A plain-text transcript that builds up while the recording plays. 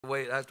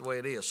That's the way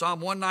it is.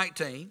 Psalm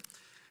 119,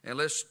 and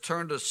let's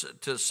turn to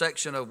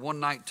section of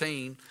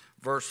 119,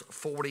 verse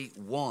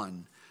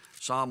 41.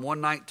 Psalm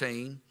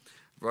 119,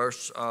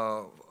 verse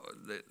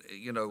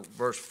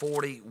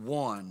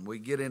 41. We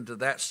get into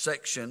that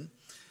section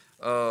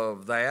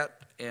of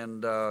that,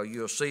 and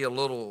you'll see a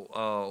little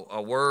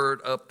a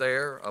word up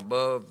there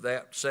above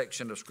that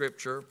section of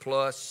Scripture,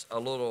 plus a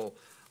little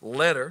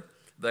letter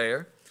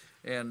there.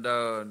 And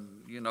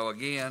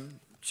again,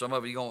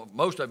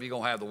 most of you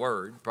going to have the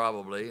word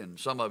probably, and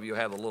some of you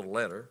have a little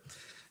letter,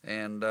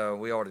 and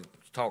we already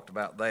talked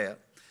about that.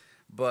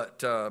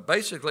 But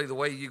basically, the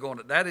way you're going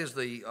to, that is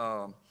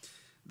the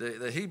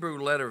Hebrew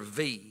letter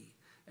V,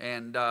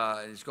 and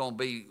it's going to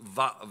be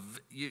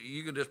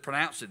you can just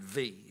pronounce it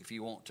V if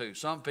you want to.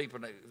 Some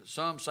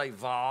say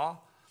VA,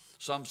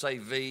 some say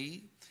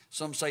V,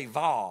 some say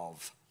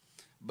VAV,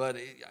 but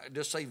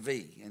just say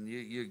V, and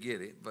you get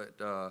it.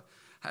 But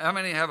how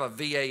many have a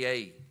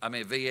VAU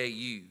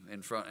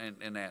in front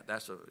in that?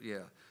 That's a, yeah.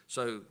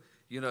 So,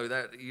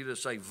 that you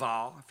just say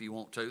VA if you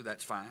want to.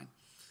 That's fine.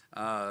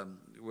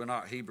 We're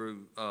not Hebrew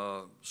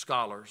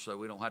scholars, so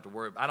we don't have to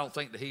worry. I don't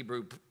think the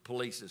Hebrew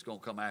police is going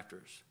to come after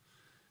us.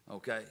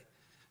 Okay?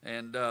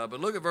 And but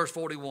look at verse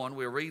 41.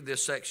 We'll read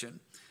this section.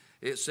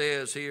 It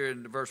says here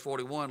in verse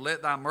 41,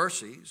 "Let thy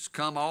mercies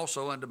come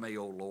also unto me,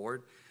 O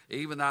Lord,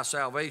 even thy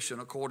salvation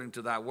according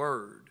to thy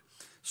word.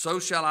 So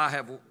shall I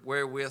have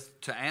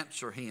wherewith to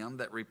answer him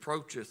that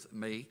reproacheth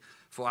me,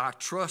 for I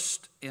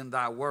trust in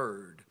thy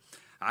word.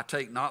 I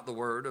take not the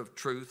word of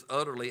truth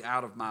utterly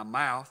out of my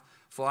mouth,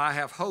 for I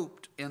have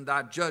hoped in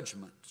thy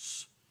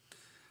judgments.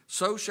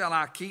 So shall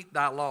I keep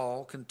thy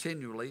law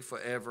continually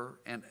forever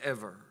and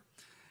ever.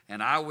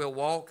 And I will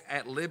walk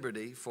at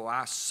liberty, for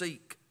I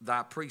seek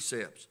thy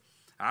precepts.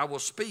 I will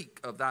speak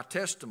of thy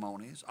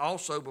testimonies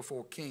also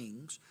before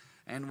kings,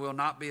 and will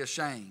not be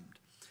ashamed.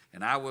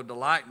 And I will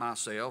delight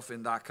myself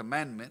in thy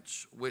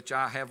commandments, which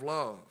I have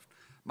loved.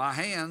 My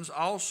hands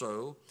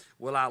also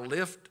will I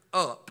lift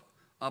up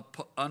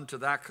unto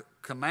thy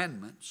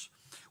commandments,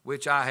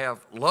 which I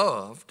have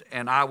loved,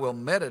 and I will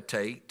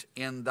meditate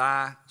in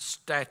thy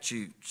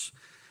statutes."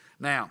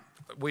 Now,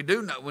 we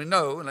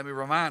know, and let me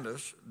remind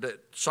us,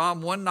 that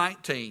Psalm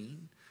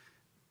 119,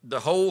 the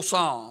whole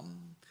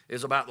psalm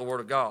is about the Word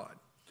of God.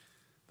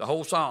 The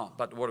whole psalm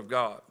about the Word of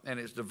God. And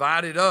it's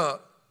divided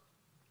up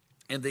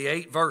in the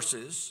 8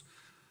 verses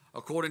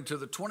according to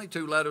the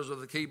 22 letters of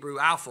the Hebrew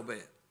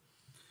alphabet.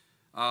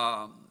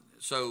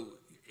 So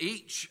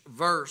each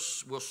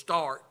verse will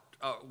start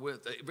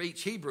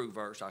each Hebrew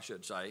verse, I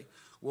should say,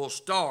 will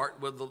start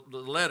with the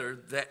letter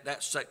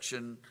that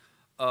section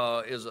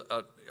is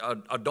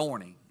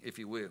adorning, if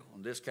you will.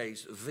 In this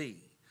case, V.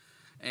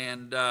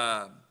 And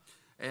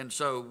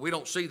so we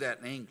don't see that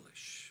in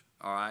English,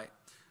 all right?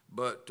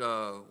 But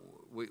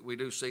we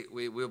do see,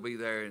 we will be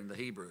there in the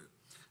Hebrew,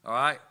 all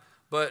right?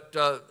 But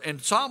in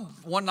Psalm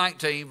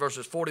 119,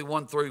 verses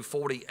 41 through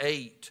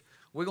 48,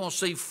 we're going to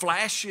see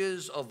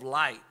flashes of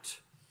light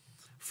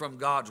from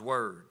God's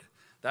Word.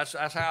 That's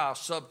how I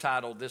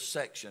subtitled this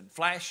section,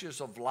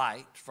 Flashes of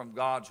Light from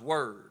God's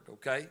Word,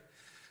 okay?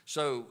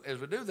 So as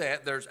we do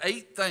that, there's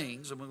 8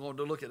 things, and we're going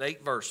to look at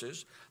 8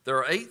 verses. There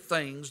are 8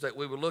 things that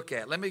we will look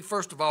at. Let me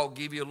first of all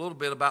give you a little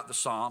bit about the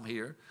psalm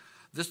here.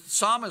 The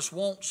psalmist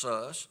wants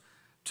us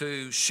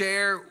to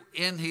share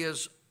in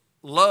his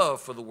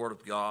love for the Word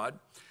of God,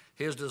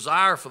 his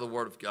desire for the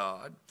Word of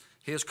God,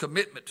 his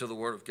commitment to the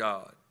Word of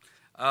God.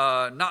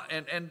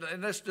 And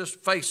let's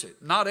just face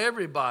it, not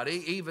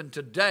everybody, even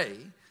today,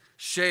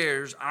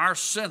 shares our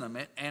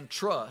sentiment and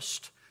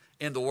trust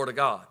in the Word of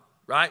God,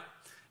 right?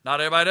 Not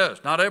everybody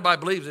does. Not everybody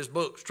believes this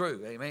book's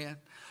true, amen?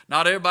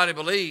 Not everybody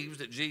believes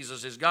that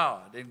Jesus is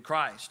God in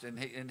Christ, and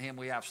in Him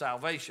we have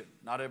salvation.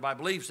 Not everybody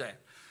believes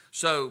that.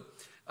 So,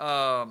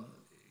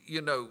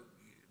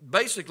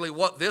 basically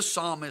what this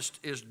psalmist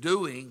is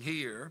doing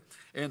here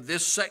in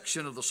this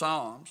section of the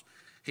Psalms,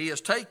 he is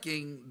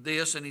taking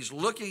this and he's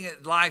looking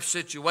at life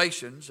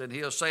situations, and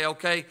he'll say,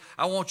 okay,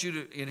 I want you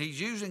to, and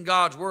he's using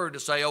God's word to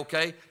say,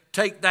 okay,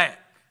 take that,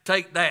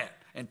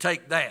 and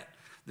take that.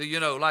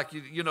 Like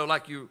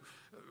you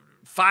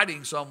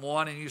fighting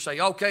someone, and you say,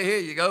 okay, here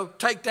you go,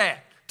 take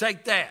that.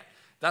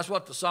 That's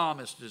what the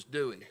psalmist is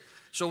doing.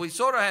 So we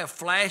sort of have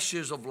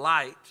flashes of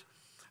light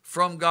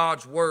from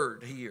God's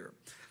word here.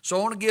 So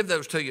I want to give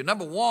those to you.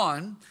 Number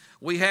one,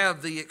 we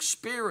have the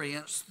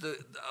experiencing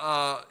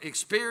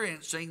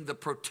the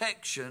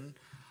protection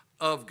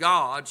of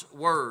God's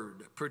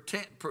word.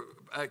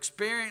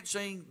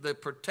 Experiencing the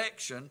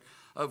protection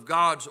of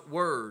God's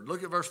word.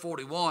 Look at verse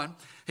 41.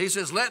 He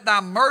says, "Let thy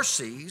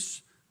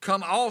mercies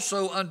come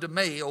also unto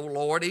me, O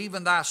Lord,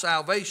 even thy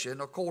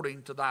salvation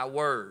according to thy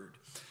word."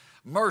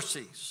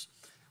 Mercies.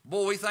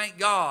 Boy, we thank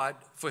God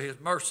for his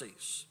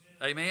mercies.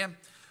 Amen.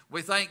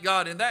 We thank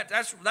God, and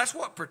that's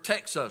what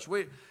protects us.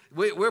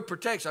 We're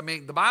protected. I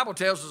mean, the Bible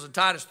tells us in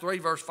Titus 3,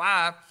 verse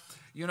 5,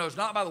 it's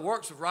not by the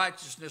works of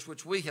righteousness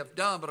which we have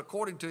done, but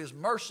according to his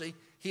mercy,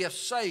 he has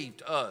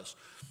saved us.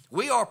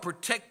 We are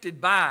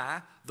protected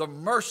by the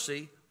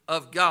mercy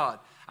of God.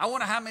 I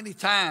wonder how many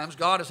times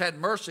God has had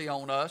mercy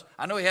on us.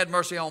 I know he had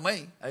mercy on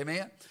me,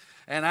 amen.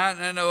 And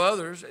I know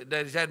others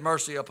that he's had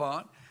mercy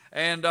upon.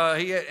 And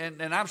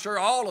and I'm sure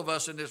all of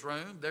us in this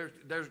room,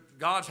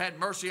 God's had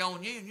mercy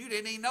on you, and you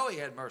didn't even know he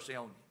had mercy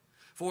on you.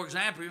 For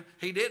example,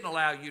 he didn't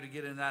allow you to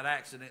get in that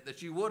accident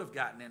that you would have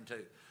gotten into,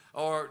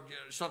 or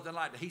something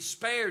like that. He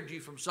spared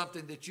you from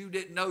something that you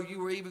didn't know you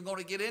were even going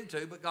to get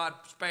into, but God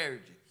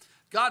spared you.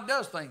 God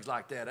does things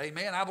like that,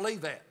 amen. I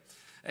believe that.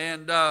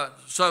 And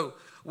so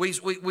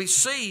we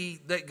see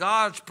that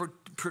God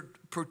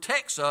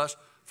protects us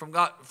from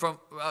God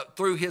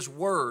through his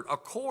word,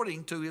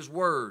 according to his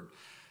word.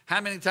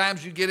 How many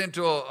times you get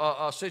into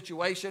a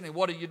situation and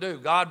what do?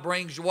 God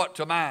brings you what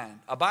to mind?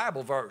 A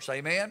Bible verse,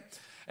 amen.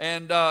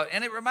 And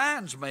it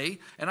reminds me,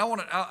 and I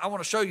want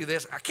to show you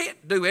this. I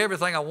can't do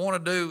everything I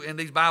want to do in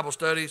these Bible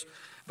studies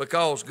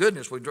because,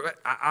 goodness,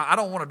 I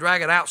don't want to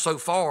drag it out so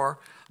far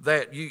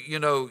that you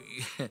know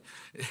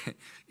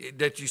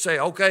that you say,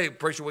 okay,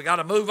 preacher, we got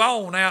to move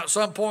on now at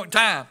some point in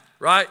time,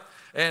 right?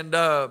 And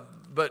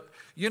but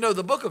you know,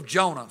 the book of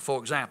Jonah, for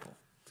example,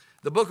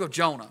 the book of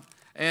Jonah,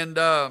 and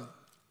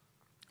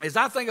as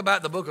I think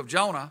about the book of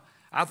Jonah,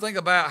 I think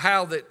about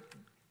how that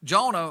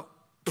Jonah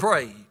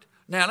prayed.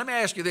 Now, let me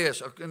ask you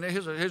this.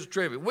 Here's a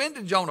trivia. When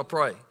did Jonah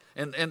pray?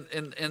 In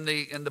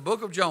the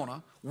book of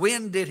Jonah,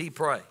 when did he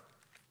pray?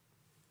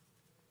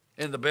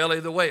 In the belly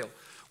of the whale.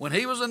 When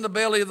he was in the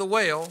belly of the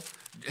whale,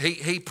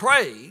 he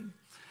prayed.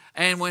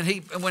 And when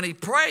he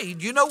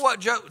prayed, you know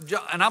what?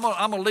 And I'm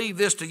gonna leave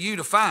this to you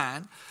to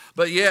find.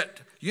 But yet,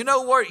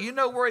 what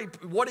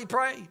he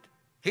prayed?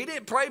 He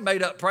didn't pray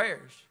made up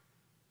prayers.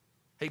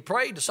 He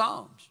prayed the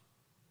Psalms.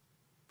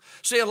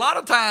 See, a lot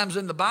of times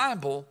in the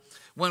Bible,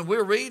 when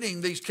we're reading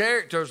these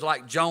characters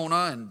like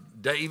Jonah and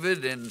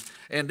David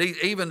and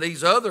even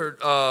these other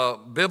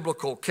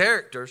biblical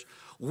characters,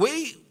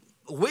 we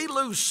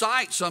lose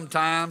sight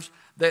sometimes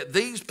that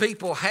these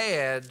people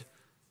had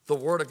the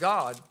Word of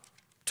God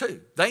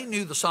too. They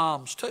knew the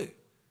Psalms too,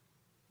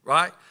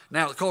 right?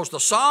 Now, of course, the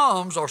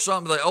Psalms are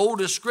some of the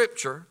oldest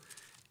scripture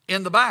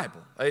in the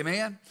Bible,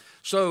 amen?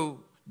 So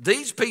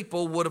these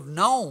people would have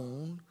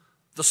known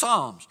the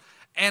Psalms.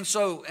 And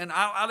so, and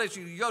I'll let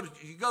you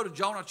go to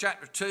Jonah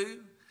chapter 2,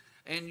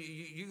 and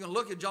you can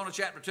look at Jonah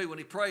chapter 2 when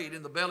he prayed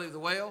in the belly of the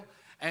whale,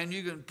 and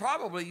you can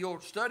probably,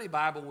 your study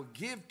Bible will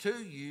give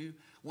to you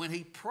when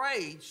he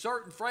prayed,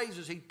 certain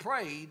phrases he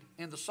prayed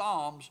in the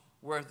Psalms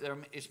where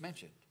it's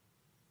mentioned,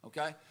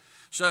 okay?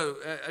 So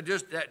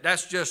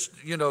that's just,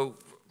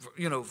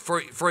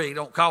 free,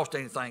 don't cost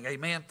anything,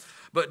 amen?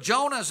 But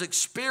Jonah's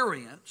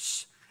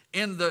experience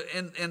in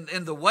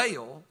the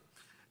whale,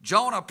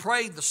 Jonah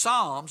prayed the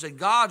Psalms, and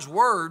God's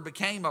word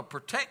became a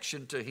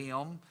protection to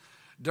him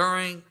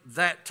during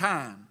that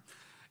time.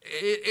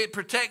 It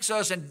protects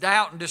us in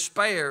doubt and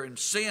despair and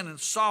sin and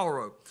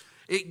sorrow.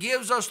 It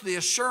gives us the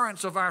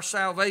assurance of our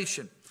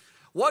salvation.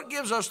 What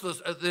gives us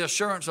the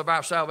assurance of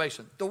our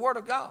salvation? The Word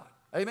of God.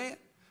 Amen.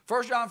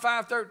 1 John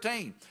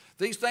 5:13.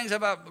 These things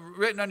have I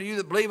written unto you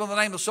that believe on the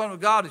name of the Son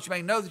of God, that you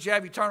may know that you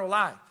have eternal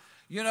life.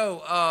 You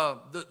know,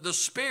 the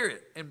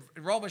Spirit in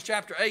Romans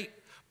chapter 8,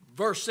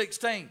 verse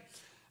 16.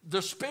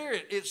 The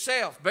Spirit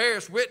itself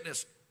bears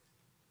witness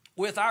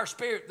with our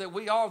spirit that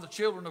we are the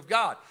children of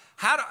God.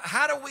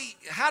 How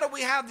do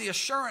we have the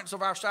assurance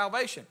of our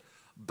salvation?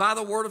 By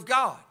the Word of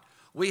God.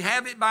 We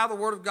have it by the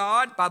Word of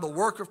God, by the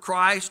work of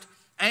Christ,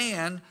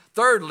 and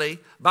thirdly,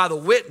 by the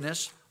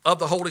witness of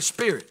the Holy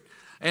Spirit.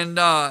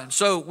 And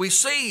so we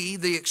see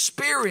the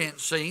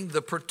experiencing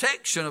the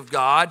protection of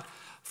God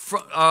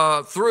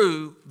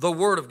through the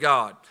Word of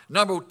God.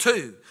 Number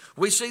two,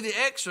 we see the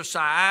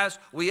exercise.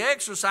 We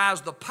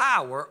exercise the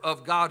power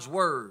of God's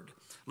Word.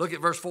 Look at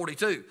verse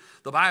 42.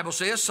 The Bible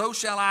says, so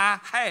shall I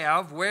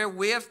have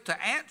wherewith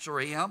to answer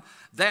him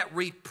that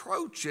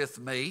reproacheth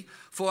me,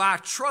 for I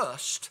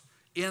trust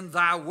in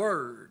thy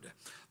word.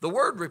 The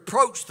word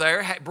reproach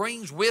there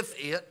brings with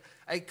it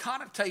a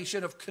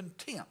connotation of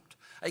contempt,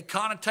 a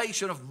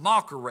connotation of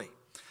mockery.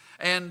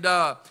 And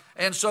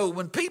so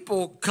when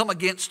people come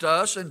against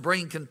us and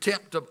bring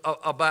contempt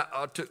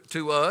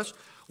to us,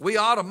 we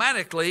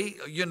automatically,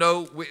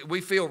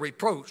 we feel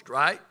reproached,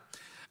 right?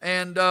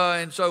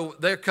 And so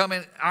they're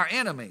coming, our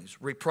enemies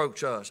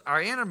reproach us. Our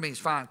enemies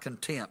find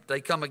contempt.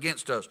 They come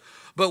against us.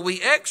 But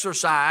we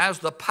exercise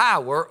the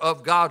power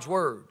of God's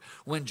word.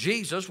 When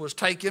Jesus was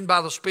taken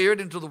by the Spirit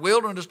into the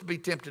wilderness to be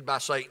tempted by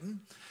Satan,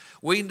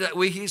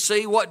 we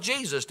see what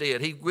Jesus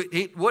did.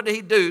 What did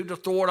he do to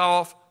thwart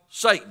off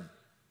Satan?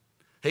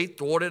 He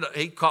quoted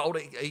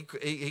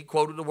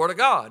the Word of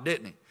God,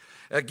 didn't he?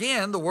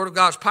 Again, the Word of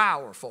God's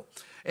powerful.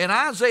 In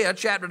Isaiah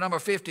chapter number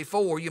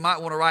 54, you might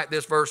want to write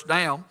this verse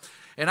down.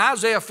 In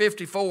Isaiah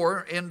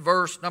 54, in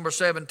verse number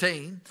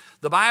 17,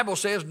 the Bible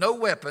says, no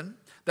weapon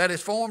that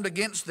is formed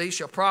against thee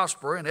shall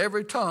prosper, and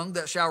every tongue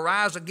that shall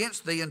rise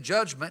against thee in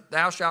judgment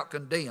thou shalt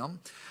condemn.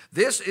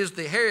 This is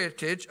the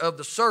heritage of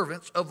the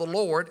servants of the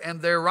Lord,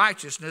 and their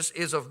righteousness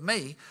is of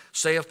me,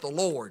 saith the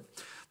Lord.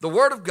 The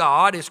Word of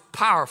God is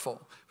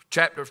powerful.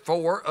 chapter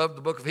 4 of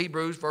the book of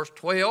Hebrews, verse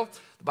 12,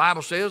 the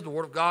Bible says the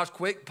word of God is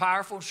quick,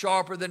 powerful,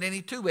 sharper than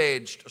any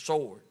two-edged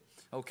sword.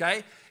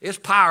 Okay? It's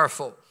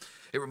powerful.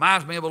 It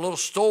reminds me of a little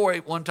story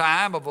one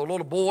time of a little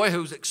boy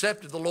who's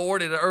accepted the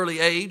Lord at an early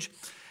age,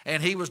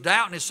 and he was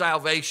doubting his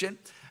salvation.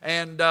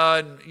 And,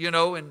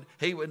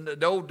 the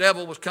old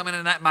devil was coming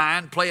in that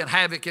mind, playing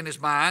havoc in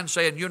his mind,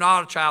 saying, you're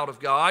not a child of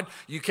God.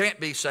 You can't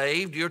be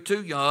saved. You're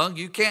too young.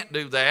 You can't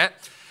do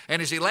that. And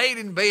as he laid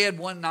in bed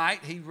one night,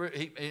 he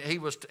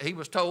was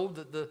told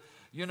that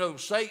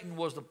Satan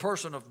was the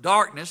person of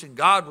darkness and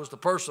God was the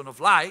person of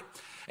light.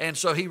 And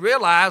so he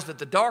realized that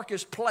the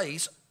darkest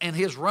place in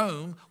his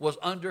room was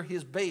under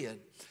his bed.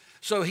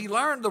 So he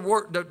learned the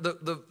word.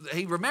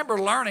 He remembered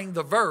learning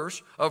the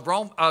verse of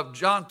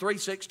John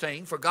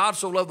 3:16. For God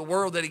so loved the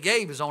world that he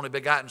gave his only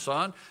begotten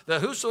Son, that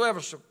whosoever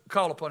shall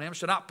call upon him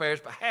shall not perish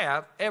but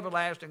have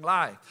everlasting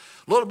life.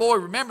 Little boy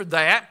remembered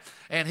that,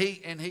 and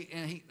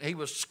he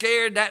was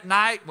scared that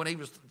night when he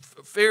was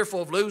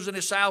fearful of losing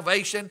his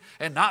salvation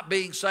and not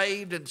being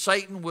saved, and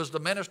Satan was the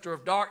minister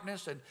of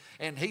darkness,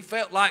 and he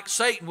felt like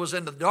Satan was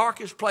in the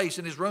darkest place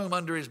in his room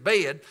under his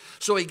bed.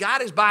 So he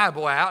got his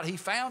Bible out. He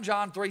found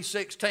John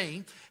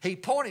 3:16. He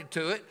pointed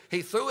to it.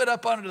 He threw it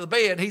up under the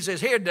bed. He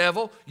says, here,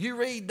 devil, you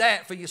read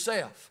that for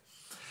yourself.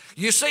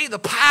 You see the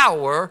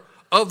power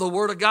of the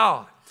Word of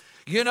God.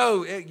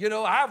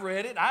 I've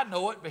read it. I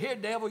know it. But here,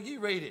 devil, you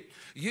read it.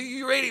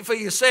 You read it for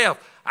yourself.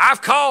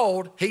 I've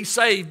called. He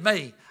saved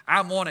me.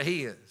 I'm one of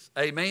his.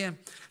 Amen.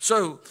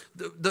 So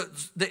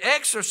the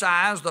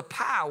exercise, the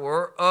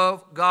power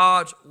of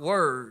God's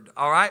Word.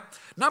 All right.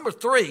 Number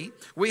 3,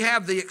 we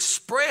have the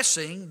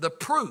expressing the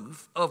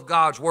proof of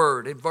God's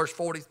Word in verse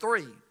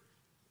 43.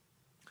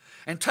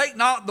 And take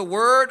not the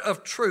word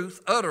of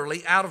truth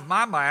utterly out of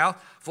my mouth,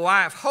 for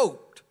I have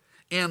hoped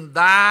in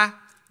thy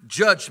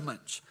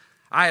judgments.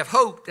 I have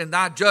hoped in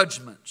thy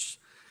judgments.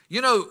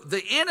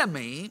 The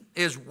enemy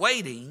is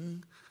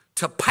waiting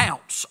to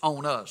pounce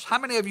on us. How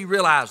many of you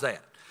realize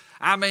that?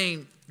 I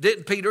mean,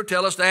 didn't Peter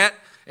tell us that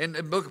in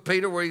the book of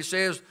Peter, where he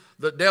says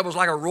the devil's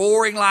like a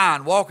roaring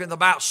lion walking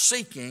about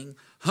seeking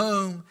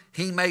whom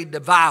he may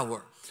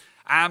devour?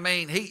 I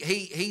mean,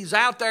 he's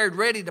out there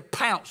ready to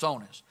pounce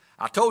on us.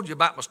 I told you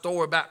about my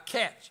story about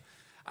cats.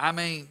 I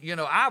mean,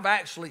 I've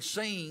actually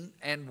seen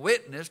and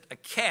witnessed a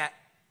cat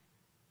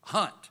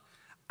hunt.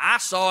 I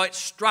saw it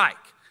strike.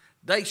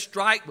 They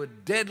strike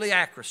with deadly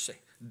accuracy.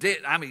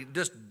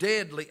 Just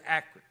deadly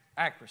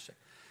accuracy.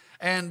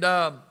 And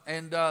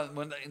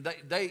when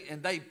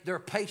they're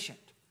patient.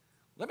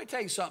 Let me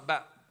tell you something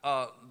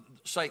about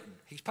Satan.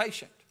 He's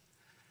patient.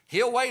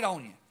 He'll wait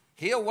on you.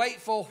 He'll wait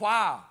for a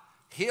while.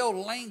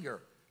 He'll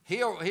linger.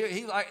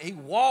 He's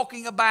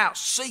walking about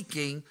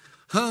seeking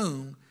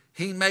whom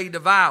he may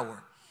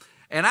devour.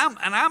 And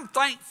I'm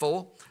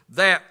thankful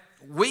that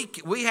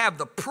we have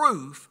the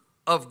proof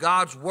of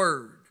God's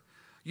Word.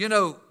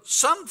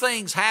 Some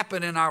things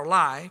happen in our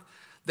life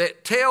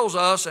that tells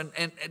us and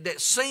that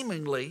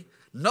seemingly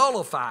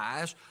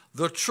nullifies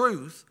the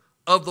truth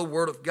of the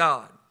Word of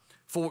God.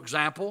 For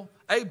example,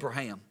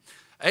 Abraham.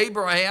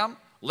 Abraham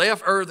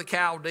left Ur of the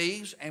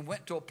Chaldees and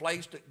went to a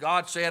place that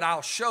God said,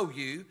 I'll show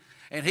you.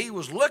 And he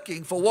was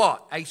looking for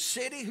what? A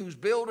city whose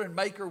builder and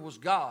maker was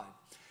God.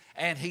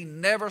 And he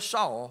never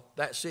saw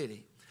that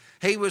city.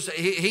 He was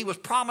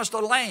promised a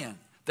land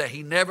that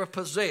he never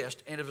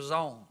possessed of his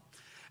own.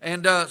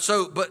 And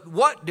but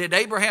what did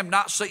Abraham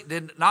not see?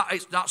 Did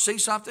not see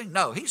something?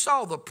 No, he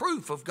saw the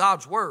proof of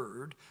God's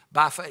Word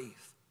by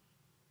faith.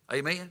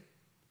 Amen.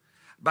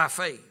 By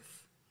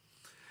faith.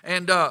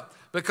 And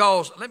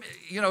because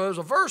there's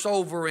a verse go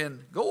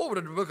over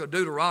to the book of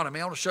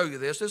Deuteronomy. I want to show you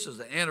this. This is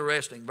an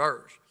interesting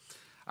verse.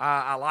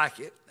 I like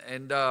it.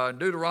 And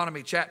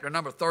Deuteronomy chapter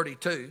number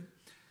 32.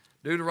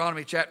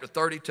 Deuteronomy chapter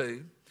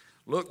 32.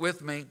 Look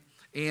with me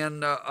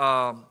in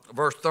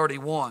verse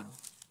 31.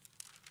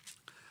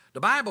 The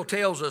Bible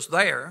tells us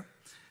there,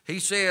 he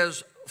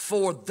says,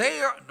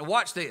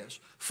 watch this,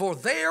 for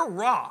their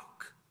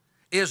rock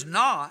is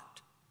not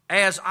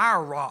as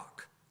our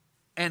rock.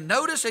 And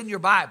notice in your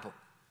Bible,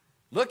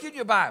 look in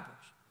your Bibles,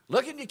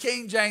 look in your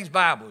King James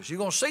Bibles, you're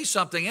going to see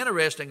something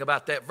interesting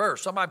about that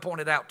verse. Somebody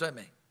pointed out to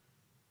me.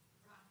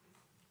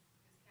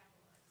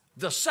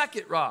 The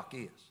second rock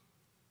is,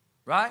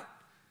 right?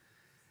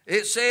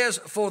 It says,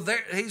 for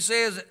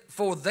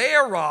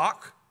their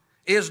rock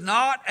is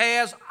not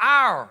as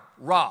our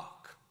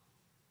rock,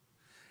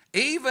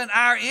 even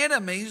our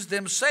enemies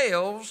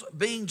themselves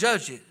being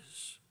judges.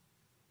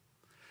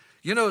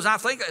 As I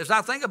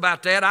think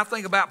about that, I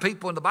think about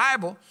people in the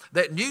Bible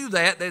that knew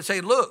that. They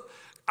say, look,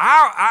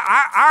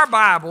 our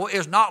Bible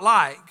is not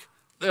like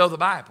the other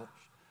Bibles.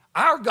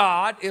 Our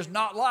God is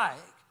not like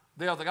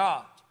the other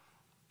gods.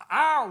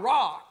 Our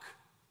rock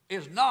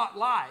is not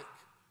like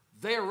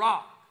their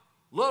rock.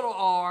 Little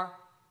r,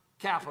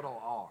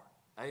 capital R.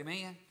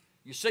 Amen?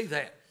 You see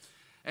that?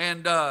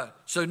 And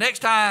so next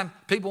time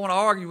people want to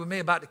argue with me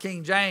about the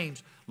King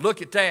James,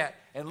 look at that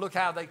and look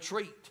how they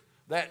treat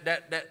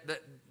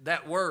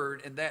that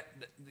word and that,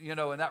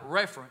 and that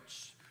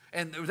reference.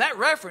 And that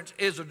reference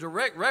is a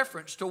direct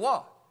reference to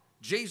what?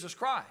 Jesus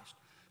Christ,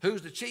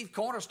 who's the chief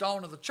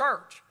cornerstone of the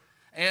church.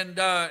 And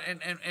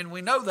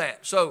we know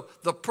that. So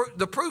the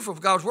proof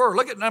of God's word.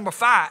 Look at number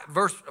 5,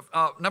 verse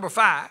number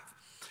 5.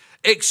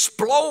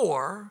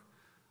 Explore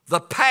the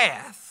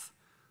path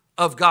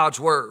of God's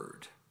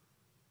word.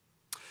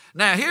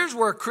 Now here's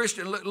where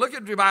Christian, look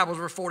at your Bibles,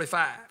 verse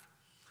 45.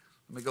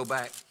 Let me go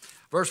back.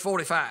 Verse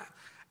 45.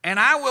 And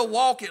I will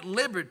walk at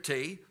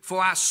liberty,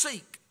 for I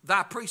seek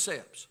thy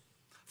precepts.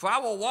 For I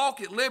will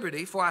walk at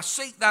liberty, for I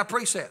seek thy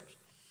precepts.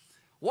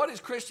 What is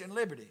Christian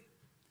liberty?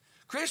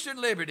 Christian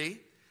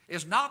liberty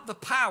is not the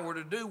power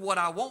to do what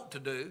I want to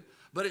do,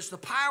 but it's the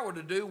power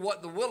to do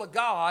what the will of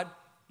God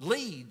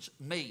leads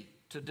me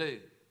to do.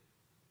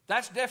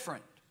 That's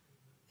different.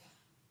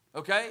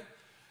 Okay?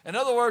 In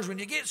other words, when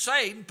you get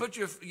saved and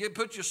you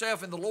put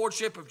yourself in the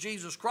lordship of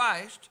Jesus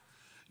Christ,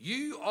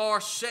 you are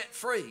set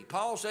free.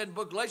 Paul said in the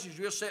book of Galatians,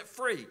 you're set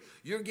free.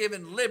 You're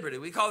given liberty.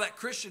 We call that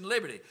Christian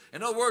liberty.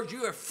 In other words,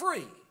 you are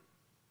free.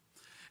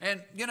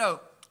 And, you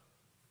know,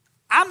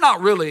 I'm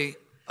not really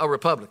a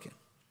Republican.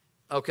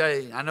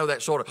 Okay, I know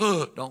that sort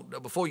of,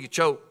 don't, before you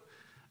choke,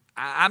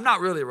 I'm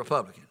not really a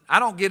Republican. I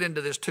don't get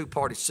into this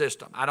two-party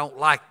system. There's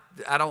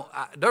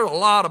a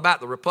lot about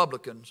the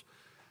Republicans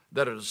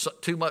that are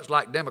too much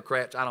like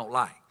Democrats I don't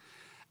like.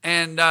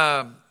 And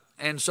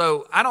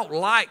so I don't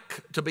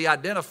like to be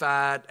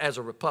identified as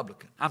a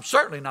Republican. I'm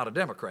certainly not a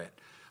Democrat,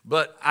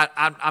 but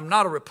I'm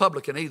not a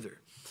Republican either.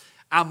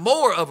 I'm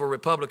more of a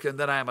Republican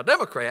than I am a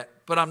Democrat,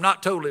 but I'm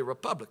not totally a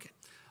Republican.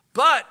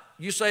 But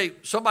you say,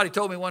 somebody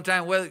told me one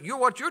time, well,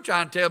 what you're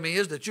trying to tell me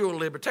is that you're a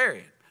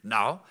libertarian.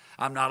 No,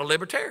 I'm not a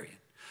libertarian.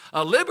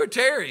 A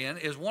libertarian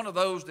is one of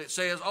those that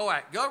says, all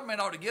right, government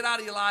ought to get out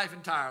of your life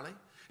entirely.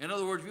 In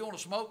other words, if you want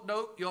to smoke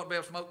dope, you ought to be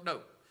able to smoke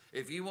dope.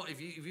 If you want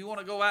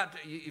to go out,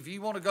 if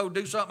you want to go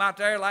do something out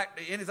there, like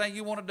anything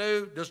you want to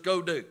do, just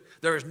go do.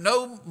 There is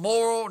no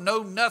moral,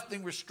 no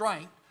nothing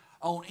restraint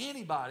on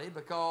anybody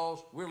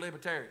because we're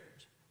libertarians.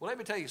 Well, let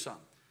me tell you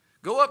something.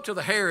 Go up to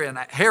the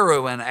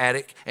heroin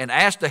addict and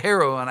ask the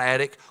heroin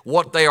addict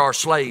what they are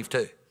slave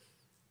to.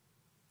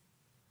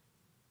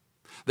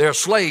 They're a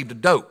slave to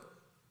dope.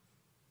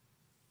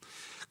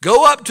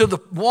 Go up to the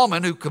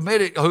woman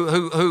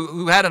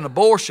who had an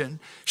abortion.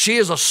 She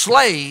is a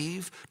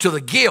slave to the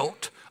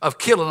guilt of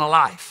killing a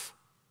life.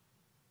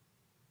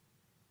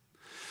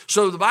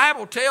 So the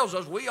Bible tells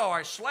us we are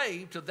a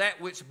slave to that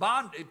which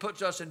it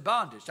puts us in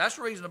bondage. That's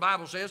the reason the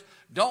Bible says,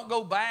 don't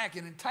go back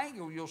and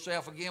entangle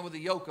yourself again with the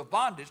yoke of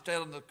bondage,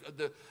 telling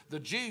the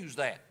Jews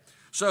that.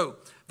 So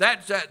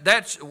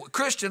that's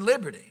Christian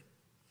liberty.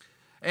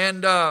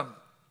 And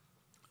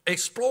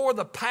explore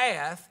the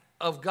path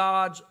of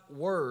God's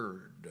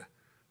word.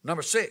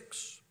 Number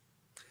 6,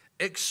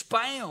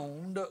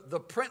 expound the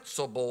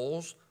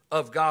principles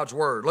of God's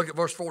word. Look at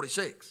verse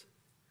 46.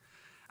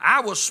 I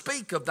will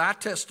speak of thy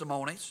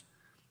testimonies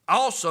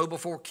also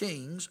before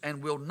kings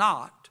and will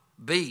not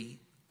be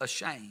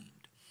ashamed.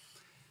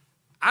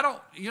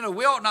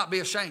 We ought not be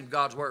ashamed of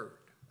God's word.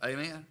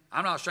 Amen.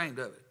 I'm not ashamed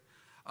of it.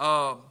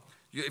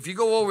 If you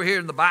go over here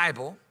in the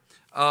Bible,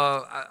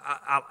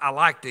 I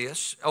like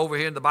this. Over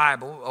here in the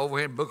Bible, over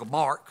here in the book of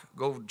Mark,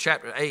 go to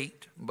chapter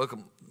 8,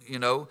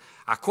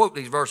 I quote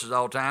these verses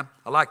all the time.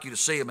 I like you to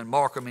see them and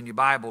mark them in your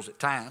Bibles at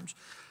times.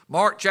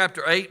 Mark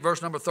chapter 8,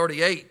 verse number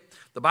 38,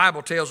 the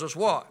Bible tells us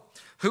what?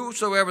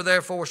 Whosoever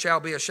therefore shall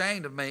be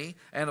ashamed of me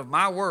and of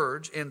my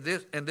words in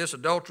this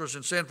adulterous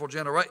and sinful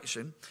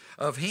generation,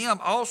 of him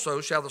also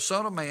shall the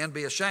Son of Man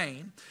be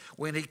ashamed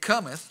when he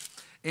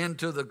cometh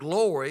into the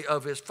glory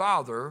of his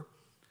Father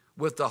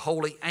with the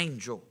holy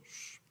angels.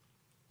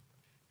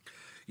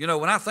 You know,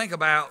 when I think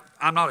about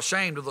I'm not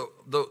ashamed of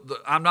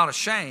I'm not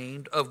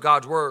ashamed of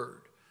God's word.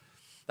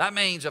 That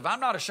means if I'm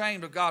not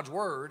ashamed of God's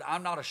word,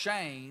 I'm not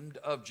ashamed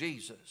of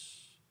Jesus.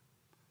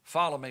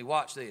 Follow me,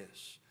 watch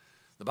this.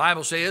 The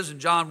Bible says in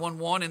John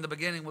 1:1, in the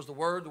beginning was the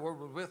Word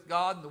was with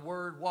God, and the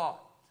Word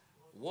what?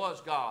 Was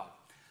God.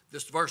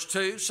 This verse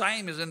 2,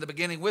 same as in the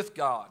beginning with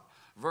God.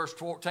 Verse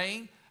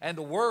 14, and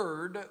the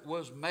Word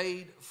was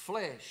made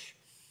flesh,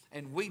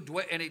 and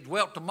he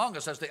dwelt among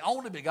us as the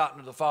only begotten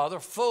of the Father,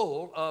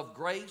 full of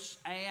grace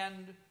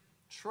and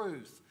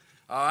truth.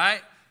 All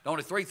right?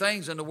 Only 3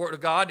 things in the Word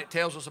of God that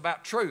tells us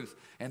about truth,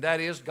 and that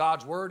is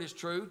God's Word is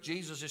truth,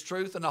 Jesus is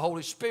truth, and the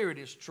Holy Spirit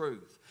is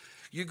truth.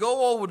 You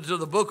go over to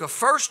the book of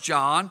 1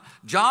 John,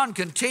 John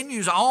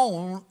continues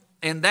on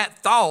in that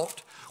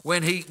thought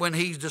when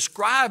he's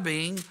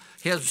describing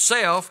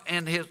himself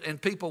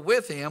and people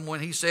with him, when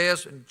he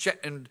says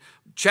in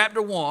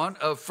chapter 1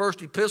 of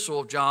first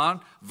epistle of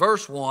John,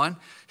 verse 1,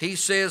 he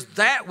says,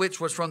 that which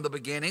was from the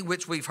beginning,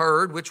 which we've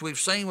heard, which we've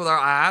seen with our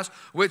eyes,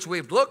 which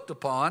we've looked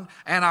upon,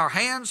 and our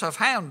hands have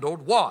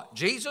handled what?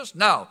 Jesus?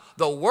 No,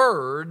 the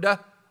word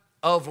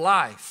of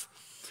life.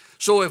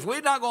 So if we're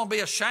not going to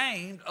be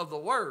ashamed of the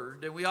word,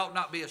 then we ought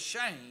not be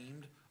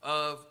ashamed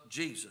of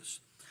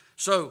Jesus.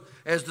 So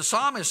as the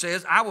psalmist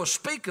says, I will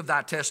speak of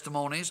thy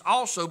testimonies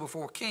also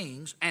before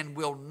kings and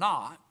will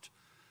not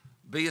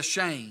be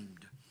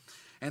ashamed.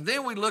 And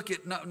then we look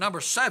at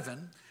number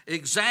 7,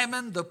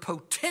 examine the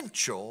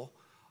potential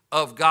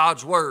of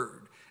God's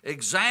word.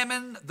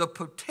 Examine the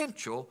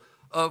potential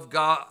of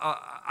God.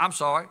 I'm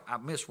sorry, I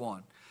missed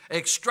one.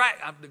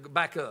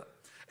 Back up.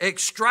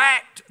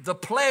 Extract the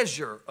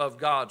pleasure of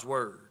God's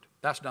word.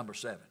 That's number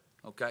 7,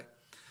 okay?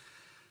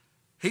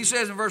 He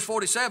says in verse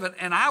 47,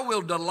 and I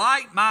will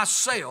delight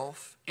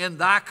myself in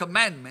thy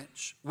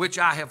commandments, which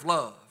I have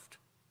loved.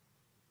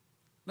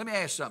 Let me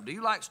ask something. Do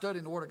you like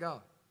studying the Word of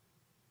God?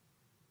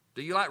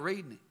 Do you like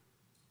reading it?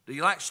 Do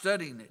you like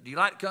studying it? Do you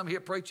like to come here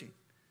preaching?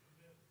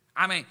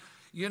 I mean,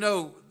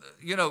 the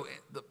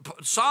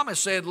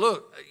psalmist said,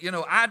 look,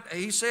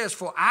 he says,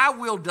 for I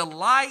will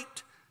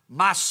delight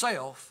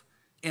myself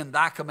in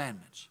thy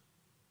commandments.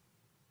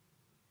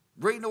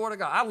 Reading the Word of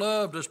God. I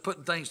love just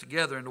putting things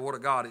together in the Word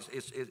of God.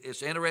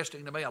 It's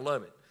interesting to me. I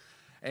love it.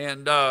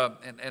 And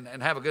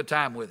have a good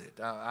time with it.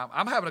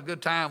 I'm having a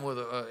good time with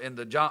in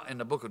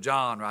the book of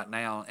John right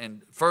now.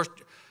 And First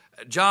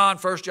John,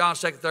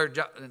 2nd, 3rd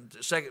John,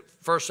 1st,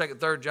 2nd,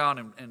 3rd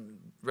John, and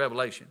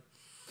Revelation.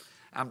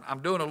 I'm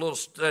doing a little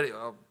study,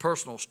 a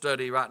personal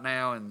study right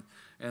now in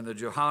the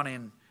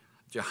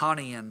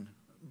Johannine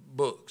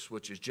books,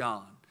 which is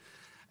John,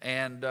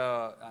 and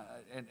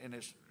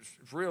it's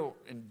real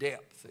in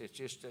depth. It's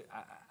just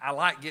I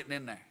like getting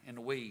in there in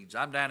the weeds.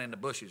 I'm down in the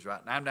bushes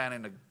right now. I'm down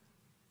in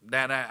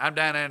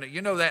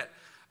that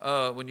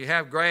when you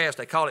have grass,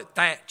 they call it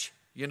thatch.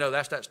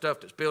 That's that stuff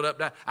that's built up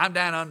down. I'm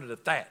down under the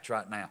thatch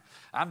right now.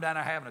 I'm down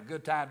there having a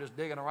good time just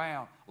digging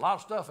around. A lot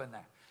of stuff in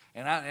there.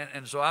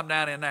 And so I'm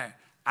down in there.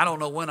 I don't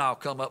know when I'll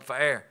come up for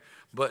air,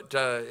 but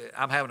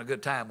I'm having a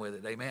good time with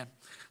it. Amen.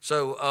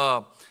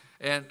 So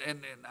and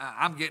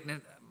I'm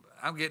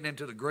getting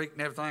into the Greek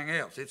and everything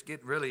else. It's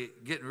getting really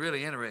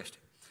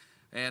interesting.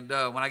 And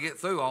when I get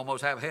through, I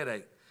almost have a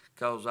headache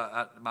because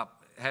I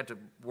had to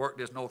work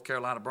this North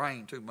Carolina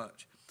brain too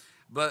much.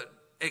 But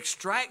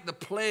extract the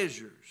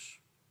pleasures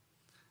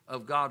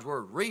of God's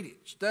word. Read it,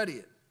 study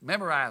it,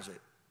 memorize it,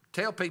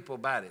 tell people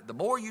about it. The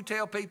more you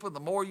tell people, the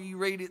more you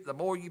read it, the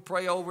more you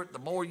pray over it, the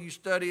more you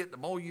study it, the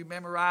more you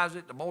memorize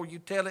it, the more you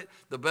tell it,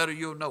 the better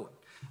you'll know it.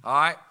 All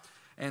right?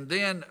 And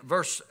then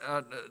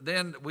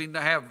then we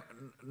have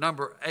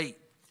number 8.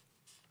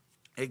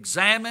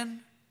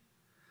 Examine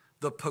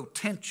the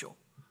potential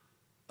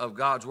of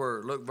God's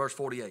word. Look, verse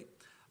 48.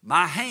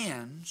 My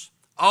hands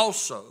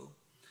also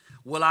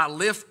will I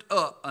lift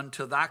up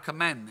unto thy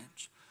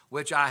commandments,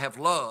 which I have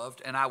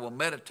loved, and I will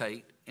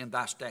meditate in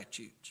thy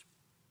statutes.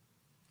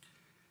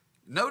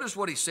 Notice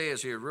what he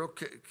says here, real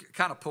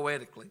kind of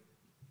poetically.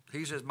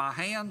 He says, my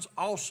hands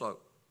also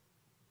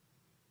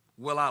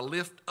will I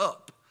lift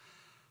up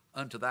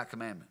unto thy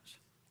commandments.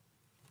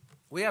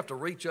 We have to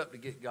reach up to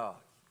get God.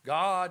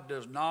 God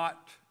does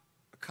not,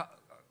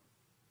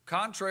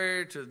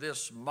 contrary to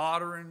this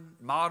modern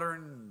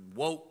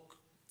woke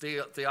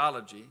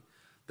theology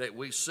that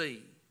we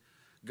see,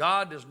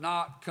 God does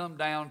not come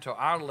down to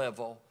our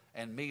level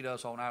and meet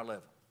us on our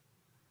level.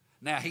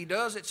 Now, he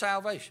does at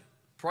salvation.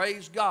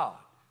 Praise God.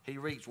 He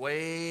reached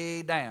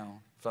way down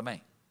for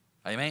me.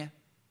 Amen?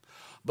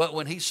 But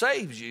when he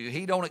saves you,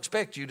 he don't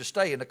expect you to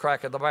stay in the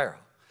crack of the barrel.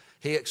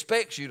 He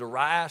expects you to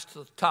rise to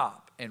the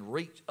top and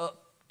reach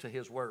up to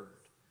his word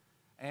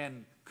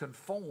and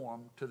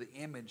conform to the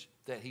image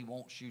that he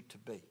wants you to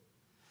be.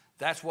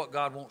 That's what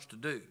God wants to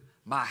do.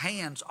 My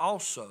hands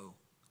also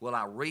will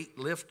I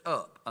lift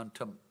up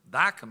unto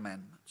thy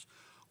commandments,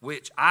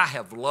 which I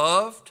have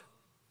loved,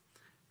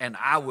 and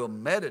I will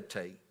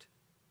meditate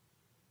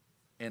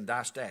in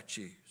thy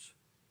statutes.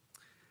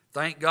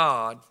 Thank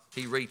God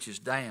he reaches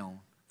down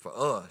for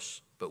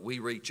us, but we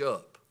reach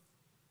up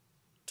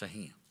to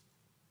him.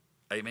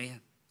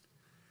 Amen.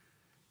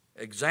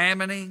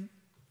 Examining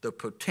the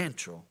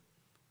potential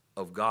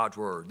of God's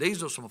word.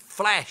 These are some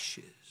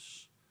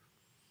flashes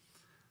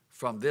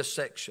from this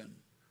section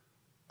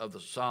of the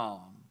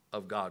Psalm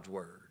of God's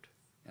word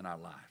in our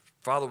life.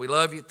 Father, we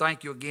love you.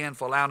 Thank you again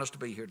for allowing us to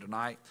be here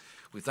tonight.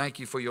 We thank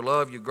you for your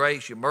love, your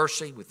grace, your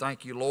mercy. We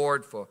thank you,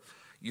 Lord, for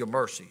your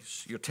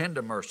mercies, your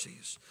tender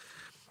mercies,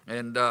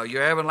 and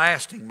your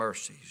everlasting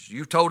mercies.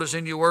 You told us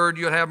in your word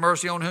you'll have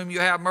mercy on whom you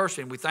have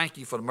mercy, and we thank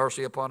you for the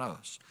mercy upon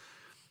us.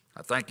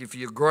 I thank you for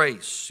your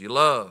grace, your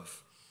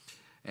love,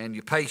 and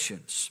your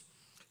patience,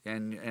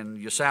 and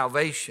your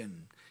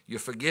salvation, your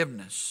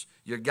forgiveness,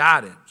 your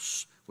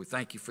guidance. We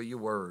thank you for your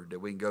word that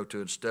we can go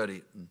to and study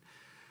it and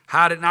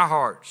hide it in our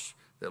hearts,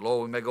 that,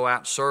 Lord, we may go out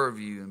and serve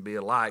you and be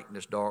a light in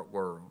this dark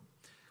world.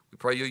 We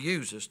pray you'll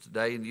use us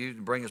today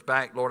and bring us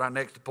back, Lord, our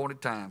next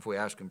appointed time. If we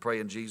ask and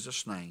pray in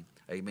Jesus' name,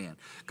 amen.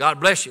 God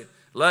bless you.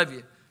 Love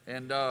you.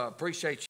 And appreciate you.